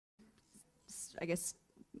I guess,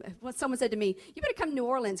 what someone said to me, you better come to New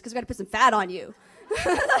Orleans because we got to put some fat on you.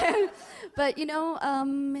 But, no,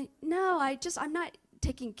 I'm not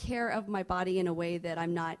taking care of my body in a way that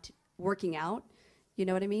I'm not working out. You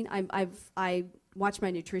know what I mean? I watch my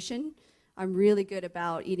nutrition. I'm really good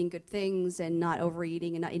about eating good things and not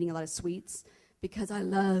overeating and not eating a lot of sweets because I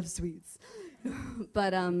love sweets.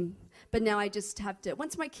 But now I just have to,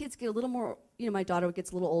 once my kids get a little more, my daughter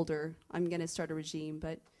gets a little older, I'm going to start a regime.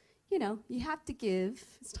 But, you have to give.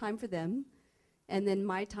 It's time for them. And then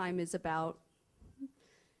my time is about,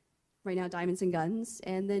 right now, Diamonds and Guns,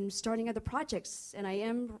 and then starting other projects. And I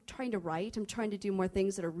am trying to write. I'm trying to do more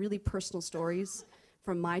things that are really personal stories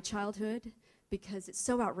from my childhood because it's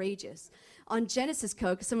so outrageous. On Genesis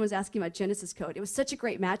Code, because someone was asking about Genesis Code, it was such a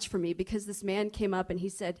great match for me because this man came up and he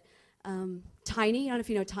said, Tiny, I don't know if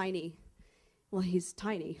you know Tiny. Well, he's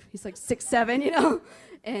tiny. He's like 6'7",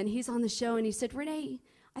 And he's on the show and he said, Renee,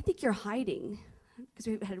 I think you're hiding. Because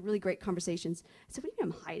we had really great conversations. I said, what do you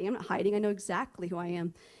mean I'm hiding? I'm not hiding. I know exactly who I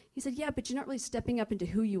am. He said, yeah, but you're not really stepping up into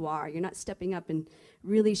who you are. You're not stepping up and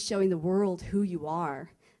really showing the world who you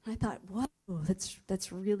are. And I thought, whoa,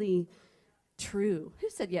 that's really true. Who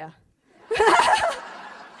said yeah?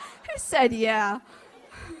 Who said yeah?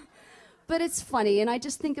 But it's funny, and I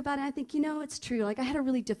just think about it, and I think, it's true. Like, I had a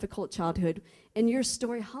really difficult childhood, and your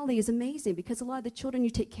story, Holly, is amazing because a lot of the children you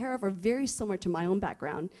take care of are very similar to my own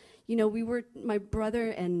background. My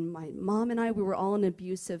brother and my mom and I, we were all in an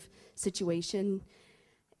abusive situation.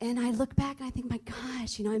 And I look back and I think, my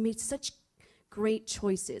gosh, I made such great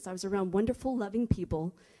choices. I was around wonderful, loving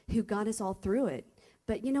people who got us all through it.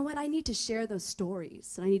 But you know what? I need to share those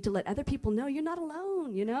stories. And I need to let other people know you're not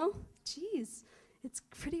alone, Jeez, it's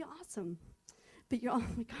pretty awesome. But oh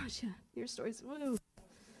my gosh, yeah, your stories, woo.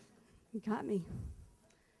 You got me.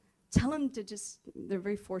 Tell them to they're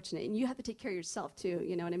very fortunate. And you have to take care of yourself too,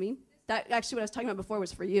 you know what I mean? That actually what I was talking about before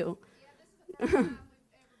was for you. Yeah, this is the first time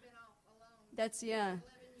we've ever been all alone. That's, yeah. 11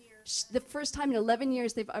 years. The first time in 11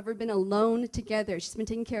 years they've ever been alone together. She's been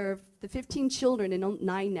taking care of the 15 children and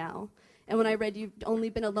 9 now. And when I read you've only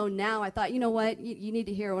been alone now, I thought, you know what? You need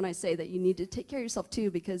to hear when I say that you need to take care of yourself too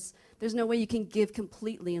because there's no way you can give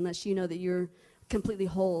completely unless you know that you're completely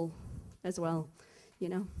whole as well,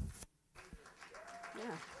 Yeah.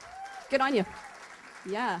 Good on you.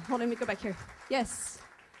 Yeah. Hold on, let me go back here. Yes.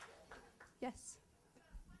 Yes.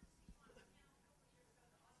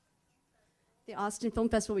 The Austin Film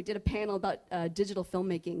Festival, we did a panel about digital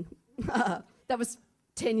filmmaking. That was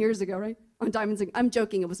 10 years ago, right? On Diamonds and... I'm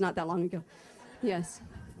joking, it was not that long ago. Yes.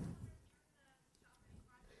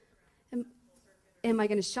 Am I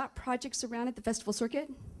going to shop projects around at the festival circuit?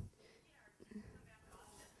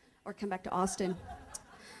 Or come back to Austin?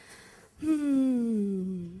 I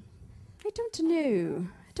don't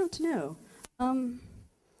know.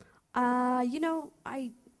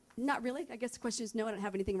 Not really. I guess the question is no, I don't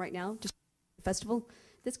have anything right now. Just festival.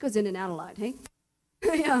 This goes in and out a lot, hey?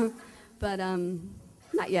 Yeah. But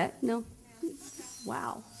not yet, no.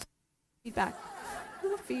 Wow. Feedback. A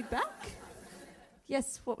little feedback.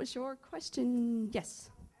 Yes, what was your question?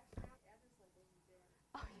 Yes.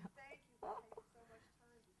 Oh, yeah.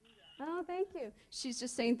 Oh, thank you. She's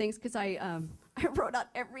just saying things because I wrote out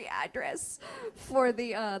every address for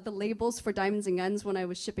the labels for Diamonds and Guns when I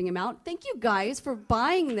was shipping them out. Thank you guys for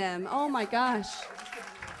buying them. Oh my gosh.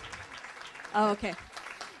 Oh, okay.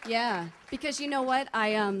 Yeah, because you know what?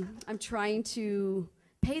 I'm trying to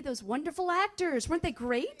pay those wonderful actors. Weren't they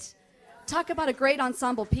great? Talk about a great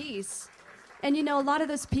ensemble piece. And a lot of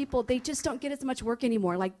those people, they just don't get as much work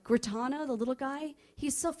anymore. Like Gritano, the little guy,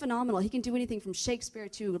 he's so phenomenal. He can do anything from Shakespeare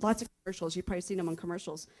to lots of commercials. You've probably seen him on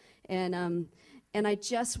commercials. And I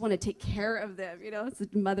just want to take care of them, It's the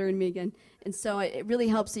mother and me again. And so it really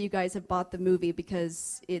helps that you guys have bought the movie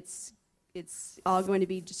because it's all going to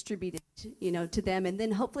be distributed, to them. And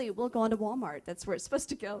then hopefully it will go on to Walmart. That's where it's supposed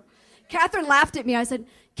to go. Catherine laughed at me. I said,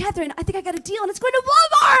 Catherine, I think I got a deal and it's going to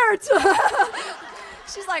Walmart.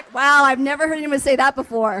 She's like, wow, I've never heard anyone say that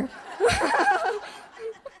before.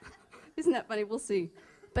 Isn't that funny? We'll see.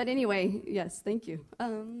 But anyway, yes, thank you.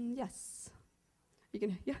 Yes. You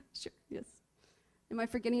can, yeah, sure, yes. Am I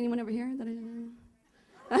forgetting anyone over here that I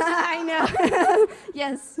I know.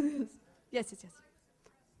 Yes. Yes.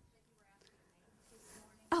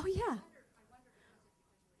 Oh, yeah.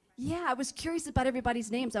 Yeah, I was curious about everybody's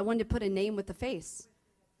names. I wanted to put a name with a face.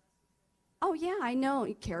 Oh, yeah, I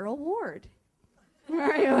know. Carol Ward. You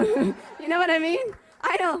know what I mean?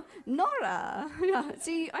 I know. Nora. Yeah.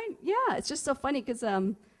 See, it's just so funny because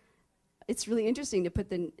it's really interesting to put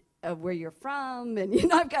the where you're from,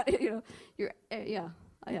 and I've got you're yeah.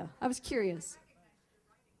 I was curious.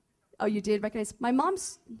 Oh, you did recognize my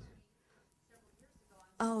mom's.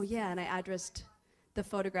 Oh, yeah, and I addressed the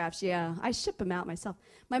photographs. Yeah, I ship them out myself.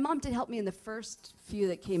 My mom did help me in the first few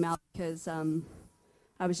that came out because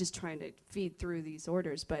I was just trying to feed through these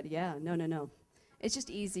orders. But yeah, no. It's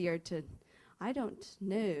just easier to, I don't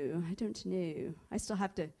know. I still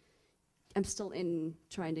have to, I'm still in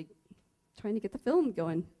trying to get the film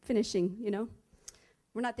going, finishing,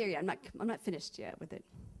 We're not there yet. I'm not finished yet with it.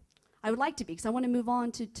 I would like to be because I want to move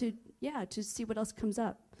on to see what else comes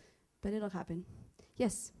up. But it'll happen.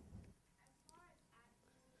 Yes?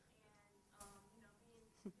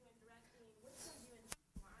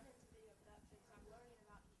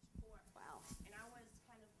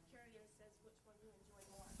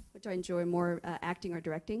 Which I enjoy more, acting or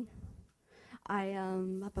directing. I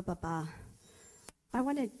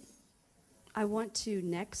want to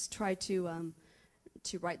next try to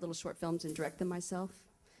write little short films and direct them myself.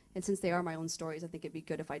 And since they are my own stories, I think it'd be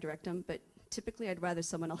good if I direct them. But typically, I'd rather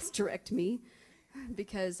someone else direct me,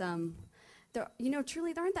 because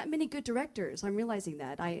truly there aren't that many good directors. I'm realizing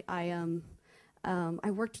that. I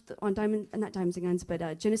worked on not Diamonds and Guns,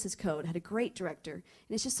 but Genesis Code had a great director, and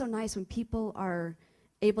it's just so nice when people are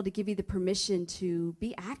able to give you the permission to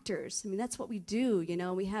be actors. I mean, that's what we do.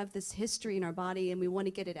 We have this history in our body, and we want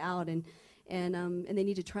to get it out, and they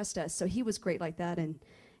need to trust us. So he was great like that, and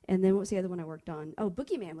then what was the other one I worked on? Oh,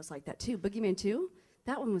 Boogeyman was like that too. Boogeyman 2,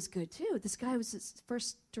 that one was good too. This guy was his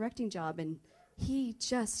first directing job, and he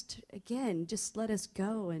just let us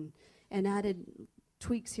go and added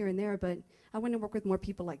tweaks here and there. But I want to work with more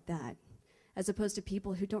people like that, as opposed to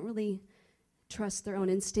people who don't really trust their own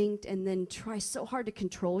instinct and then try so hard to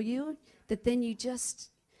control you that then you just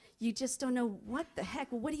don't know what the heck.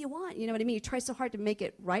 Well, what do you want? You know what I mean? You try so hard to make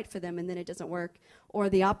it right for them, and then it doesn't work. Or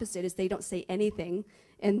the opposite is they don't say anything,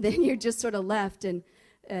 and then you're just sort of left. And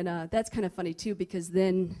that's kind of funny too, because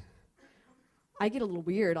then I get a little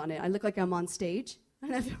weird on it. I look like I'm on stage.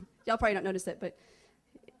 Y'all probably don't notice it, but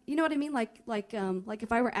you know what I mean? Like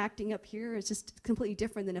if I were acting up here, it's just completely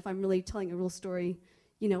different than if I'm really telling a real story.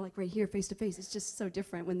 Like right here, face to face. It's just so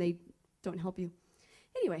different when they don't help you.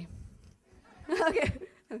 Anyway. Okay.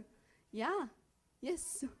 Yeah.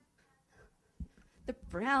 Yes. The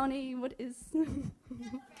brownie. What is?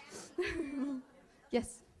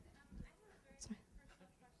 Yes. Sorry.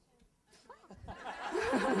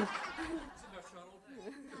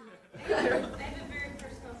 I have a very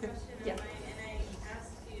personal question Yeah. of mine, and I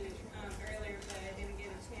asked you earlier, but I didn't get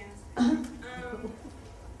a chance.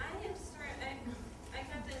 I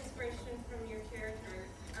got the inspiration from your character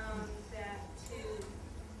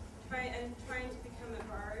I'm trying to become a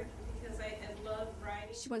bard because I love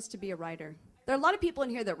writing. She wants to be a writer. There are a lot of people in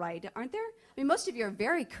here that write, aren't there? I mean, most of you are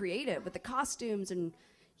very creative with the costumes and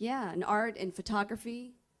art and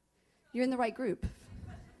photography. You're in the right group.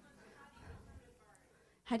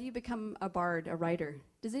 How do you become a bard, a writer?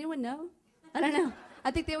 Does anyone know? I don't know.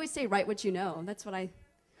 I think they always say, write what you know. That's what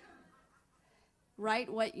write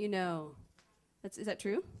what you know. Is that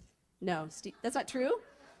true? No, Steve, that's not true?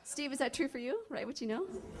 Steve, is that true for you? Write what you know?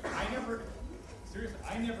 I never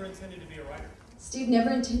intended to be a writer. Steve never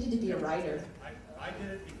intended to be a writer. I did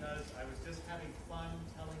it because I was just having fun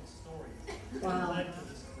telling stories. Wow. It led to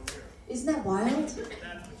this career. Isn't that wild? That's what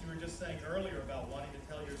you were just saying earlier about wanting to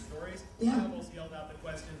tell your stories. Yeah. I almost yelled out the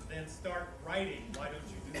question, then start writing. Why don't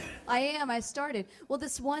you do that? I started. Well,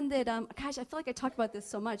 this one that, I feel like I talk about this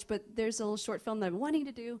so much, but there's a little short film that I'm wanting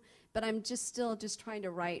to do, but I'm still trying to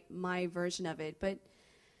write my version of it. But,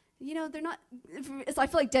 they're not, I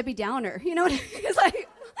feel like Debbie Downer, It's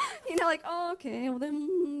like, oh, okay, well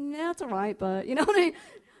then, that's all right, but, what I mean?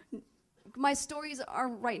 My stories are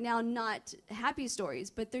right now not happy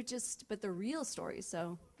stories, but they're real stories,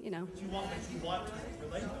 so, But you want to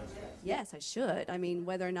relate those. Yes, I should. I mean,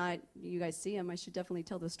 whether or not you guys see them, I should definitely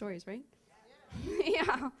tell those stories, right?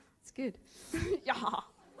 Yeah, it's good. Yeah.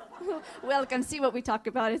 Well, come see what we talk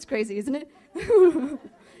about. It's crazy, isn't it?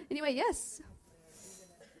 Anyway, yes.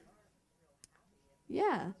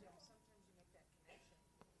 Yeah.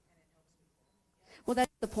 Well,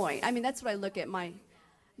 that's the point. I mean, that's what I look at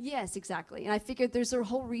yes, exactly. And I figured there's a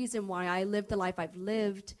whole reason why I lived the life I've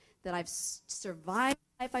lived, that I've survived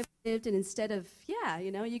the life I've lived, and instead of,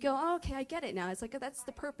 you go, oh, okay, I get it now. It's like, oh, that's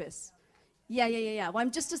the purpose. Yeah. Well,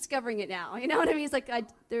 I'm just discovering it now. You know what I mean? It's like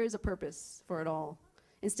there is a purpose for it all.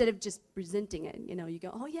 Instead of just resenting it, you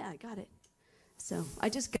go, oh, yeah, I got it. So I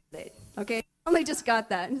just got it, okay? I only just got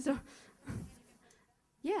that. And so,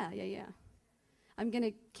 yeah. I'm going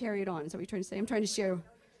to carry it on. Is that what you're trying to say? I'm trying to share.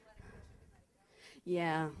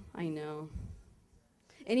 Yeah, I know.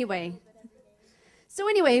 Anyway,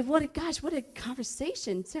 what a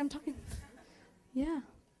conversation. See, I'm talking. Yeah.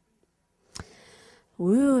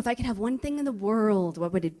 Ooh, if I could have one thing in the world,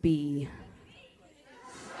 what would it be?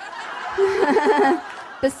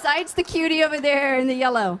 Besides the cutie over there in the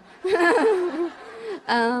yellow.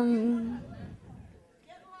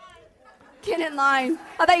 Get in line.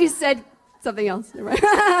 I thought you said something else.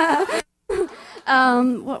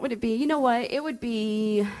 What would it be? You know what? It would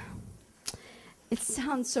be... It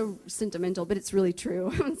sounds so sentimental, but it's really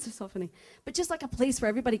true. It's so funny. But just like a place where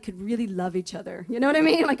everybody could really love each other. You know what I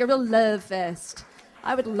mean? Like a real love fest.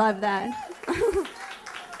 I would love that.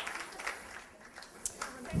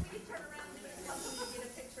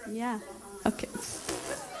 Yeah. Okay.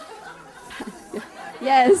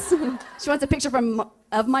 Yes. She wants a picture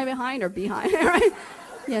of my behind or behind, right?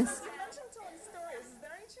 Yes. You mentioned telling stories. Is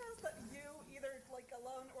there any chance that you, either like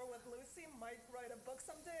alone or with Lucy, might write a book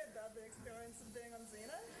someday about the experience of being on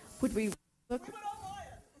Xena? Would we look? We would all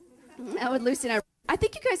buy it. Would Lucy and I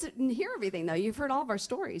think you guys hear everything though. You've heard all of our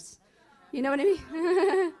stories. You know what I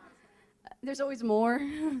mean? There's always more.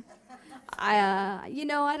 I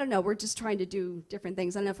don't know. We're just trying to do different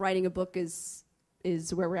things. I don't know if writing a book is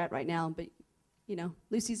where we're at right now, but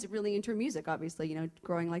Lucy's really into her music, obviously,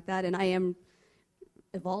 growing like that, and I am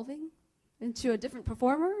evolving into a different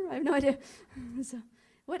performer. I have no idea. So,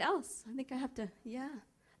 what else? I think I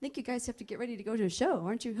think you guys have to get ready to go to a show,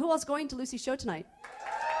 aren't you? Who else going to Lucy's show tonight?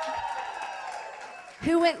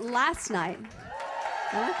 Who went last night?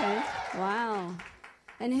 Okay. Wow.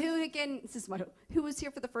 And who, again, who was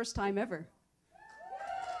here for the first time ever?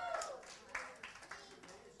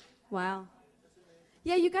 Wow.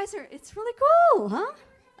 Yeah, you guys it's really cool, huh?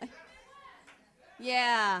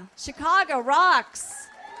 Yeah. Chicago rocks.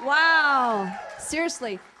 Wow.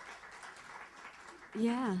 Seriously.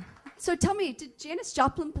 Yeah. So tell me, did Janis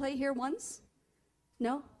Joplin play here once?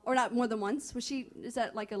 No? Or not more than once? Is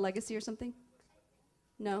that like a legacy or something?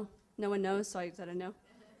 No? No one knows, so is that a no?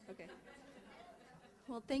 Okay.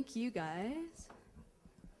 Well, thank you guys.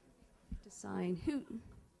 To sign. Who?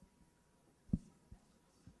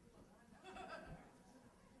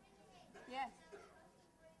 Yes.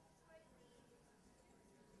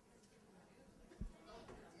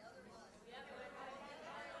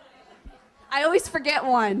 I always forget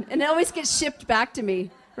one, and it always gets shipped back to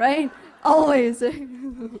me, right? Always.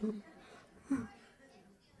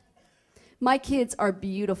 My kids are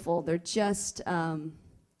beautiful. They're just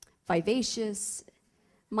vivacious.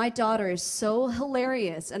 My daughter is so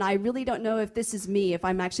hilarious, and I really don't know if this is me, if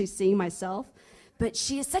I'm actually seeing myself, but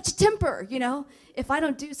she has such a temper, If I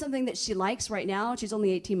don't do something that she likes right now, she's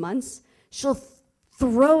only 18 months, she'll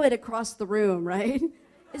throw it across the room, right?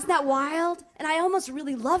 Isn't that wild? And I almost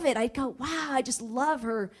really love it. I go, wow, I just love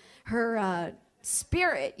her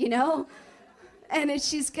spirit, And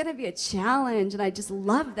she's going to be a challenge, and I just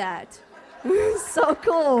love that. So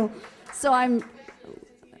cool. So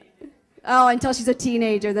until she's a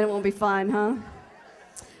teenager, then it won't be fun, huh?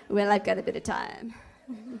 Well, I've got a bit of time.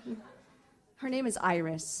 Her name is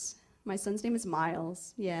Iris. My son's name is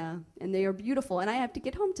Miles. Yeah, and they are beautiful, and I have to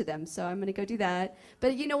get home to them, so I'm going to go do that.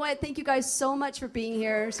 But you know what? Thank you guys so much for being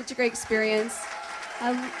here. Such a great experience.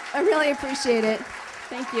 I really appreciate it.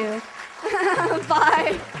 Thank you.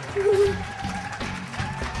 Bye.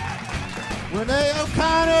 Renee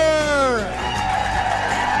O'Connor!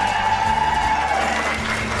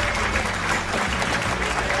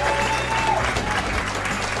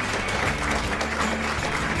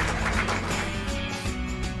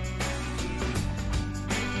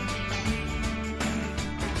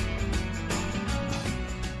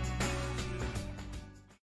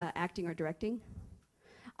 Acting or directing.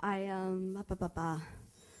 I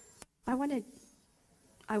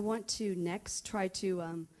want to next try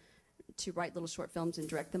to write little short films and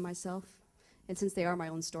direct them myself. And since they are my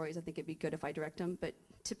own stories, I think it'd be good if I direct them. But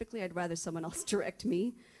typically, I'd rather someone else direct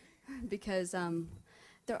me, because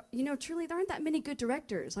truly there aren't that many good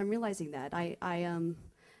directors. I'm realizing that. I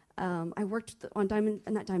worked on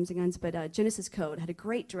not Diamonds and Guns, but Genesis Code had a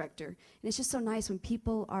great director, and it's just so nice when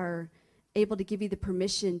people are able to give you the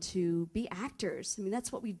permission to be actors. I mean,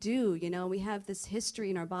 that's what we do, We have this history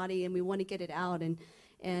in our body, and we want to get it out, and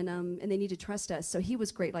they need to trust us. So he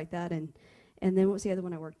was great like that, and then what was the other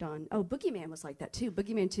one I worked on? Oh, Boogeyman was like that too.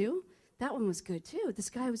 Boogeyman 2, that one was good too. This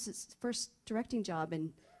guy was his first directing job,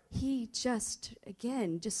 and he just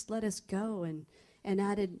let us go and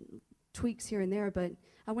added tweaks here and there. But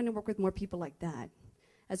I want to work with more people like that,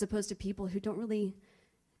 as opposed to people who don't really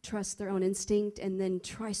trust their own instinct and then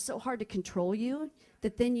try so hard to control you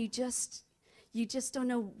that then you just don't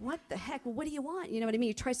know what the heck. Well, what do you want? You know what I mean?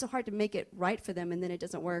 You try so hard to make it right for them, and then it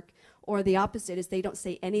doesn't work. Or the opposite is they don't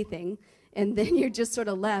say anything, and then you're just sort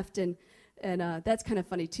of left. And that's kind of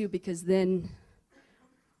funny too, because then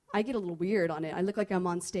I get a little weird on it. I look like I'm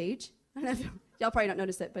on stage. I don't know if y'all probably don't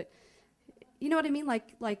notice it, but you know what I mean?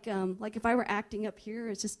 Like if I were acting up here,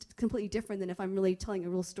 it's just completely different than if I'm really telling a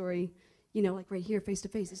real story, you know, like right here, face to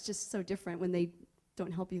face. It's just so different when they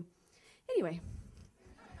don't help you. Anyway.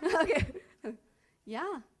 Okay.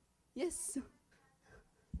 Yeah. Yes.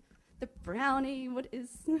 The brownie, what is...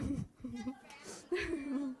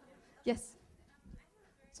 Yes.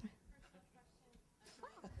 Sorry.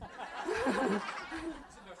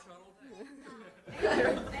 I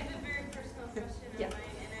have a very personal question Yeah. of mine,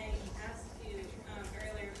 and I asked you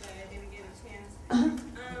earlier, but I didn't get a chance. I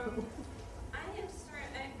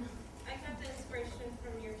got the inspiration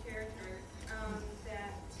from your character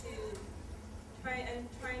that I'm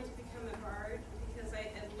trying to become a bard because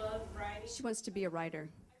I love writing. She wants to be a writer.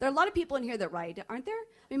 There are a lot of people in here that write, aren't there?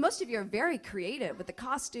 I mean, most of you are very creative with the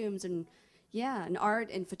costumes and, yeah, and art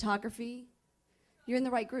and photography. You're in the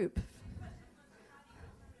right group.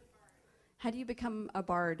 How do you become a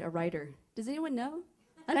bard, a writer? Does anyone know?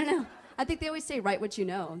 I don't know. I think they always say, write what you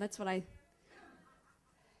know. That's what I...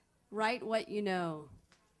 Write what you know.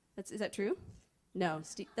 Is that true? No,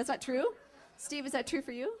 Steve, that's not true? Steve, is that true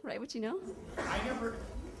for you? Write what you know? I never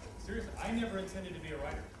intended to be a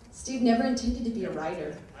writer. Steve never intended to be a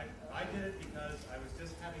writer. I did it because I was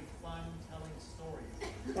just having fun telling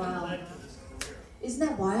stories. Wow. It led to this career. Isn't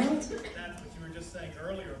that wild? That's what you were just saying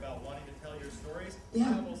earlier about wanting to tell your stories.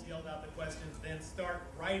 Yeah. I almost yelled out the questions, then start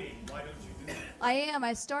writing. Why don't you do that?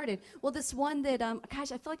 I started. Well, this one that,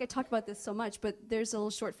 gosh, I feel like I talked about this so much, but there's a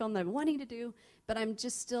little short film that I'm wanting to do, but I'm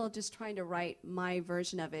still trying to write my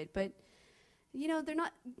version of it. But, you know, they're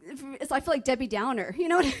not, I feel like Debbie Downer, you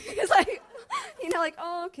know what I mean? It's like, you know, like,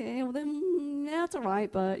 oh, okay, well then, yeah, it's all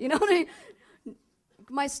right, but, you know what I mean?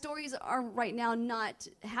 My stories are right now not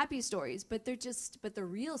happy stories, but they're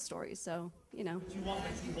real stories, so, you know. But you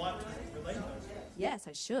want to relate those. Yes,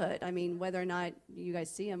 I should. I mean, whether or not you guys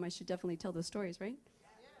see them, I should definitely tell those stories, right?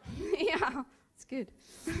 Yeah, it's good.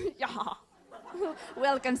 Yeah.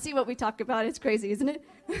 Welcome, see what we talk about. It's crazy, isn't it?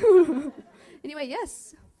 Anyway,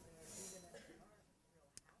 yes.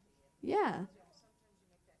 Yeah.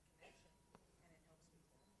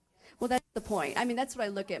 Well, that's the point. I mean, that's what I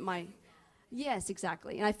look at my... Yes,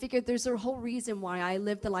 exactly. And I figured there's a whole reason why I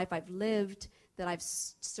lived the life I've lived, that I've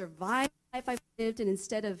survived the life I've lived, and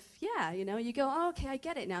instead of, yeah, you know, you go, oh, okay, I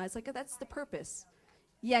get it now. It's like, oh, that's the purpose.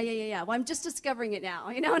 Yeah. Well, I'm just discovering it now.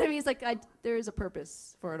 You know what I mean? It's like, there is a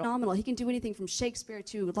purpose for it all. Phenomenal. He can do anything from Shakespeare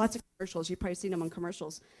to lots of commercials. You've probably seen him on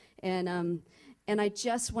commercials. And I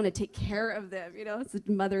just want to take care of them, you know? It's the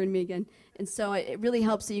mother and me again. And so it really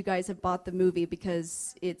helps that you guys have bought the movie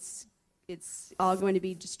because it's all going to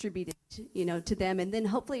be distributed, you know, to them, and then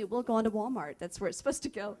hopefully it will go on to Walmart. That's where it's supposed to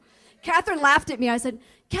go. Catherine laughed at me. I said,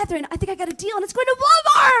 Catherine, I think I got a deal, and it's going to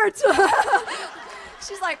Walmart!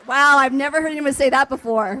 She's like, wow, I've never heard anyone say that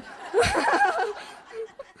before.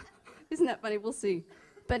 Isn't that funny? We'll see.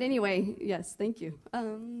 But anyway, yes, thank you.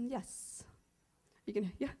 Yes. You can,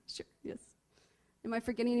 yeah, sure, yes. Am I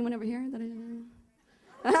forgetting anyone over here that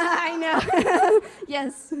I know.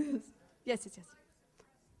 Yes. Yes.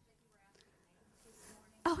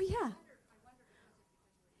 Oh, yeah.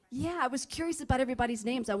 Yeah, I was curious about everybody's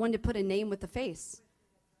names. I wanted to put a name with a face.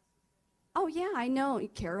 Oh, yeah, I know.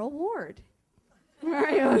 Carol Ward. You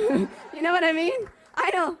know what I mean?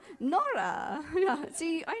 I know. Nora. Yeah.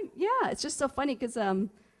 See, it's just so funny because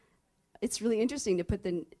it's really interesting to put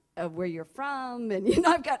the where you're from, and, you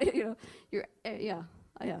know, I've got, you know, yeah.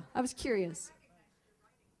 I was curious.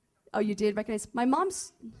 Oh, you did recognize? My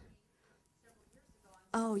mom's...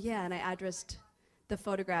 Oh, yeah, and I addressed... The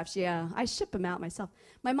photographs, yeah. I ship them out myself.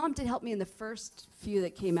 My mom did help me in the first few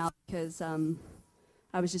that came out because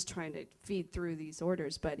I was just trying to feed through these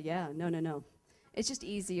orders. But yeah, no. It's just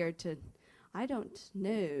easier to, I don't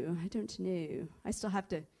know. I still have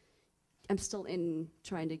to, I'm still in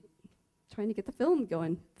trying to get the film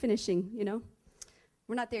going, finishing, you know.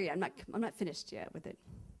 We're not there yet. I'm not finished yet with it.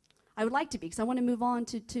 I would like to be because I want to move on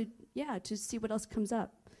to see what else comes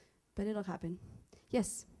up. But it'll happen.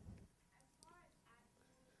 Yes.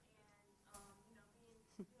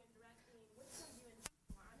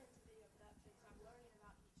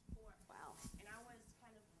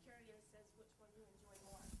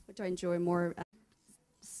 Which I enjoy more.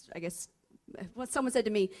 I guess what someone said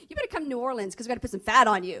to me, you better come to New Orleans because we got to put some fat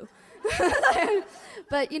on you.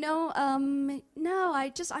 But, you know, no,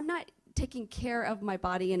 I'm not taking care of my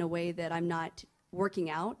body in a way that I'm not working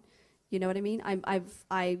out. You know what I mean?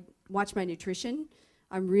 I watch my nutrition.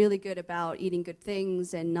 I'm really good about eating good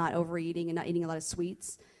things and not overeating and not eating a lot of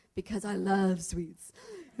sweets because I love sweets.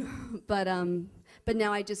 But But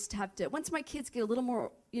now I just have to, once my kids get a little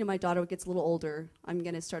more, my daughter gets a little older, I'm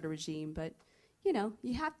going to start a regime. But,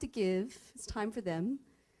 you have to give. It's time for them.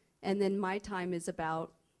 And then my time is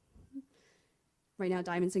about, right now,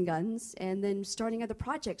 Diamonds and Guns, and then starting other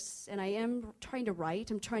projects. And I am trying to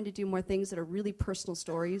write. I'm trying to do more things that are really personal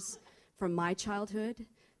stories from my childhood,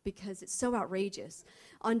 because it's so outrageous.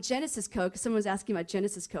 On Genesis Code, because someone was asking about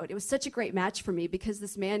Genesis Code, it was such a great match for me because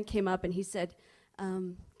this man came up and he said,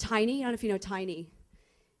 Tiny, I don't know if you know Tiny.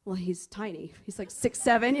 Well, he's tiny. He's like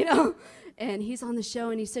 6'7", And he's on the show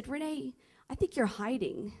and he said, Renee, I think you're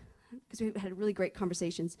hiding. Because we had really great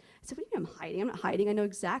conversations. I said, what do you mean I'm hiding? I'm not hiding. I know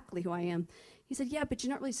exactly who I am. He said, yeah, but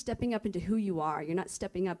you're not really stepping up into who you are. You're not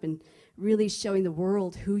stepping up and really showing the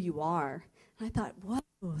world who you are. And I thought, whoa,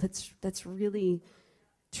 that's really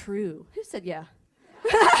true. Who said yeah?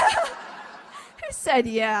 Who said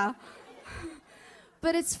yeah?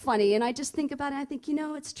 But it's funny, and I just think about it, and I think,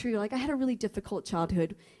 it's true. Like, I had a really difficult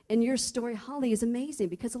childhood, and your story, Holly, is amazing,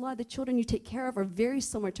 because a lot of the children you take care of are very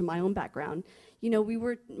similar to my own background.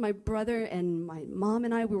 My brother and my mom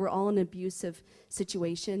and we were all in an abusive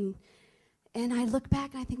situation, and I look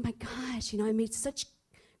back, and I think, my gosh, I made such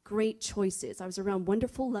great choices. I was around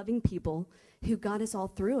wonderful, loving people who got us all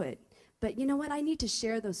through it. But you know what? I need to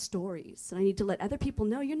share those stories, and I need to let other people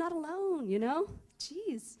know you're not alone,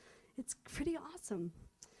 Jeez. It's pretty awesome.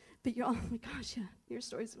 But oh my gosh, yeah, your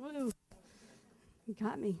stories, woo. You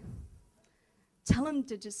got me. Tell them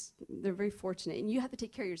to they're very fortunate. And you have to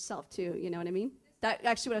take care of yourself too, you know what I mean? That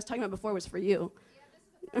actually what I was talking about before was for you.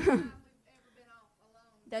 Yeah, this is the first time we've ever been off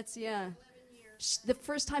alone. That's, yeah. 11 years. The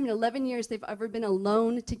first time in 11 years they've ever been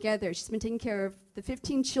alone together. She's been taking care of the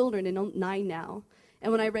 15 children and 9 now.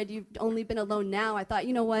 And when I read you've only been alone now, I thought,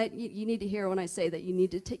 you know what? You need to hear when I say that you need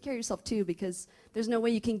to take care of yourself too, because there's no way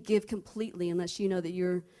you can give completely unless you know that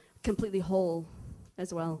you're completely whole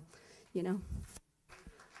as well, Yeah.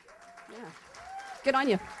 Good on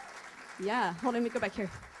you. Yeah. Hold on, let me go back here.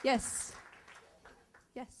 Yes.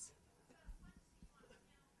 Yes.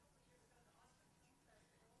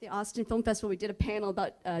 The Austin Film Festival, we did a panel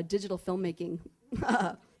about digital filmmaking.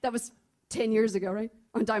 That was 10 years ago, right?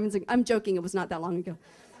 On Diamonds and... I'm joking, it was not that long ago.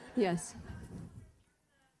 Yes.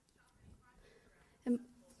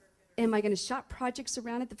 Am I going to shop projects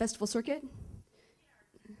around at the festival circuit?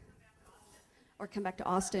 Or come back to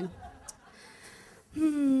Austin? I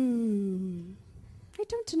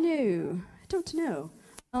don't know.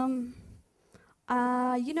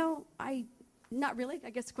 Not really. I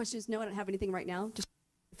guess the question is no, I don't have anything right now. Just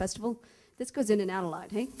festival. This goes in and out a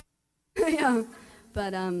lot, hey? Yeah.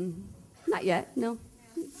 But, not yet, no.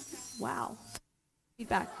 Wow.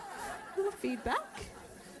 Feedback. Little feedback.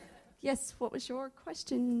 Yes, what was your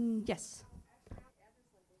question? Yes.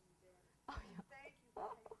 Oh, yeah.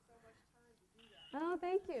 Oh,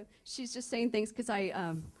 thank you. She's just saying things because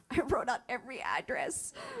I wrote out every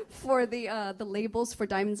address for the labels for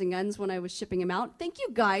Diamonds and Guns when I was shipping them out. Thank you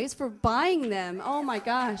guys for buying them. Oh my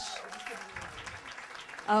gosh.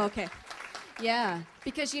 Oh, okay. Yeah,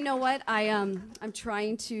 because you know what? I'm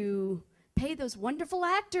trying to pay those wonderful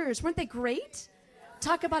actors. Weren't they great?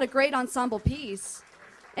 Talk about a great ensemble piece.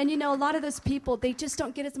 And a lot of those people, they just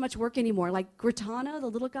don't get as much work anymore. Like Gritana, the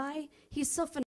little guy, he's so phenomenal.